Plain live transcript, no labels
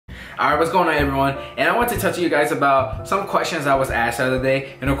Alright, what's going on everyone? And I want to talk to you guys about some questions I was asked the other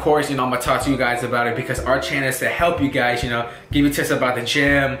day. And of course, I'm gonna talk to you guys about it because our channel is to help you guys, give you tips about the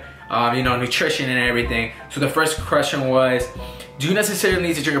gym, nutrition and everything. So the first question was, do you necessarily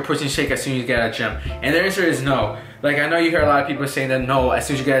need to drink a protein shake as soon as you get out of the gym? And the answer is no. Like, I know you hear a lot of people saying that no, as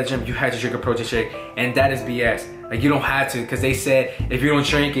soon as you get out of the gym, you have to drink a protein shake. And that is BS. Like, you don't have to, because they said if you don't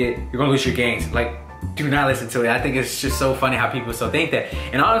drink it, you're gonna lose your gains. Like, do not listen to it. I think it's just so funny how people still think that.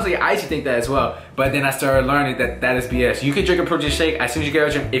 And honestly, I used to think that as well. But then I started learning that that is BS. You can drink a protein shake as soon as you get out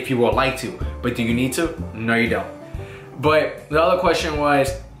of the gym if you would like to. But do you need to? No, you don't. But the other question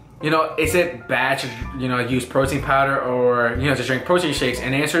was, is it bad to, use protein powder or, to drink protein shakes?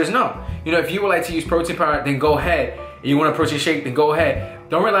 And the answer is no. If you would like to use protein powder, then go ahead. If you want a protein shake, then go ahead.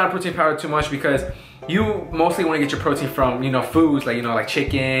 Don't rely on protein powder too much because you mostly want to get your protein from, foods like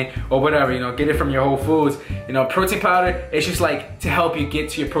chicken or whatever, get it from your whole foods. Protein powder, it's just like to help you get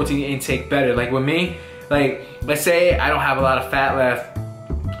to your protein intake better. Like with me, like let's say I don't have a lot of fat left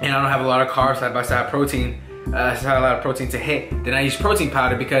and I don't have a lot of carbs, so I still have protein. I still have a lot of protein to hit. Then I use protein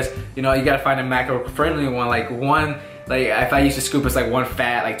powder because, you gotta find a macro-friendly one. Like if I use a scoop, it's like 1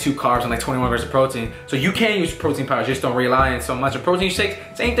 fat, like 2 carbs, and like 21 grams of protein. So you can use protein powder, just don't rely on it so much. A protein shakes,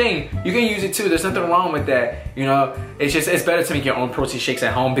 same thing. You can use it too. There's nothing wrong with that. It's better to make your own protein shakes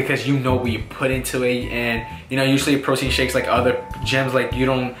at home because you know what you put into it. And usually protein shakes like other gyms, like you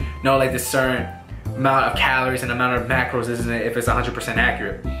don't know like the certain amount of calories and amount of macros, isn't it? If it's 100%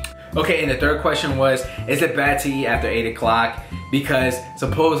 accurate. Okay, and the third question was, is it bad to eat after 8 o'clock? Because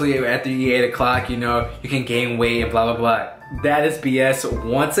supposedly after you eat 8 o'clock, you can gain weight and blah, blah, blah. That is BS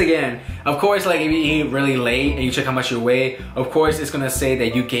once again. Of course, like if you eat really late and you check how much you weigh, of course it's gonna say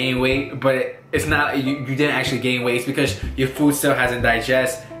that you gain weight, but it's not, you didn't actually gain weight. It's because your food still hasn't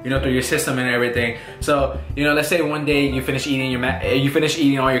digested, through your system and everything. So, let's say one day you finish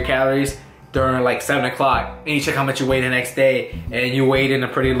eating all your calories during like 7 o'clock and you check how much you weigh the next day and you weighed in a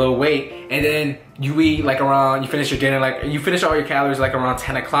pretty low weight, and then you eat like around, you finish your dinner, like you finish all your calories like around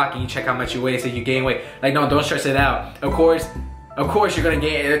 10 o'clock and you check how much you weigh, so you gain weight. Like, no, don't stress it out. Of course you're gonna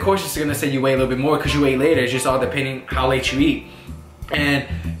gain, of course it's gonna say you weigh a little bit more because you weigh later. It's just all depending how late you eat. And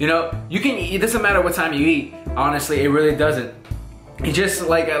you can eat, it doesn't matter what time you eat, honestly, it really doesn't. It just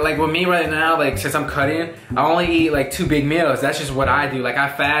like with me right now, like since I'm cutting, I only eat like 2 big meals. That's just what I do. Like I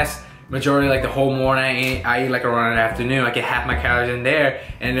fast majority, like the whole morning. I eat like around the afternoon. I get half my calories in there,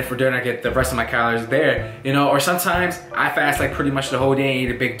 and then for dinner I get the rest of my calories there. Or sometimes I fast like pretty much the whole day and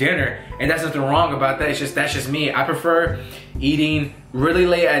eat a big dinner, and there's nothing wrong about that. That's just me. I prefer eating really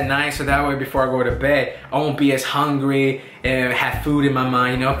late at night, so that way before I go to bed, I won't be as hungry and have food in my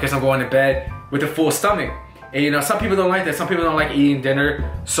mind, because I'm going to bed with a full stomach. And some people don't like that. Some people don't like eating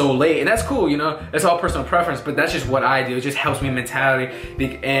dinner so late, and that's cool. It's all personal preference, but that's just what I do. It just helps me mentality,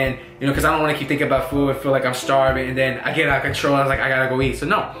 and because I don't want to keep thinking about food and feel like I'm starving, and then I get out of control. I was like, I gotta go eat. So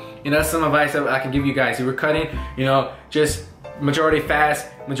no, that's some advice that I can give you guys. If you're cutting, just majority fast,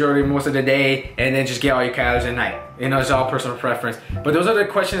 majority most of the day, and then just get all your calories at night. It's all personal preference. But those are the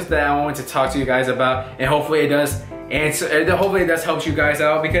questions that I wanted to talk to you guys about, and hopefully it does answer. Hopefully it does help you guys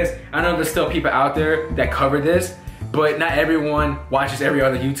out, because I know there's still people out there that cover this, but not everyone watches every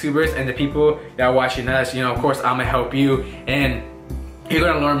other YouTubers, and the people that are watching us, of course I'm gonna help you, and you're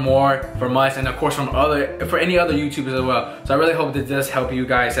gonna learn more from us, and of course for any other YouTubers as well. So I really hope that this does help you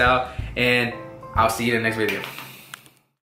guys out, and I'll see you in the next video.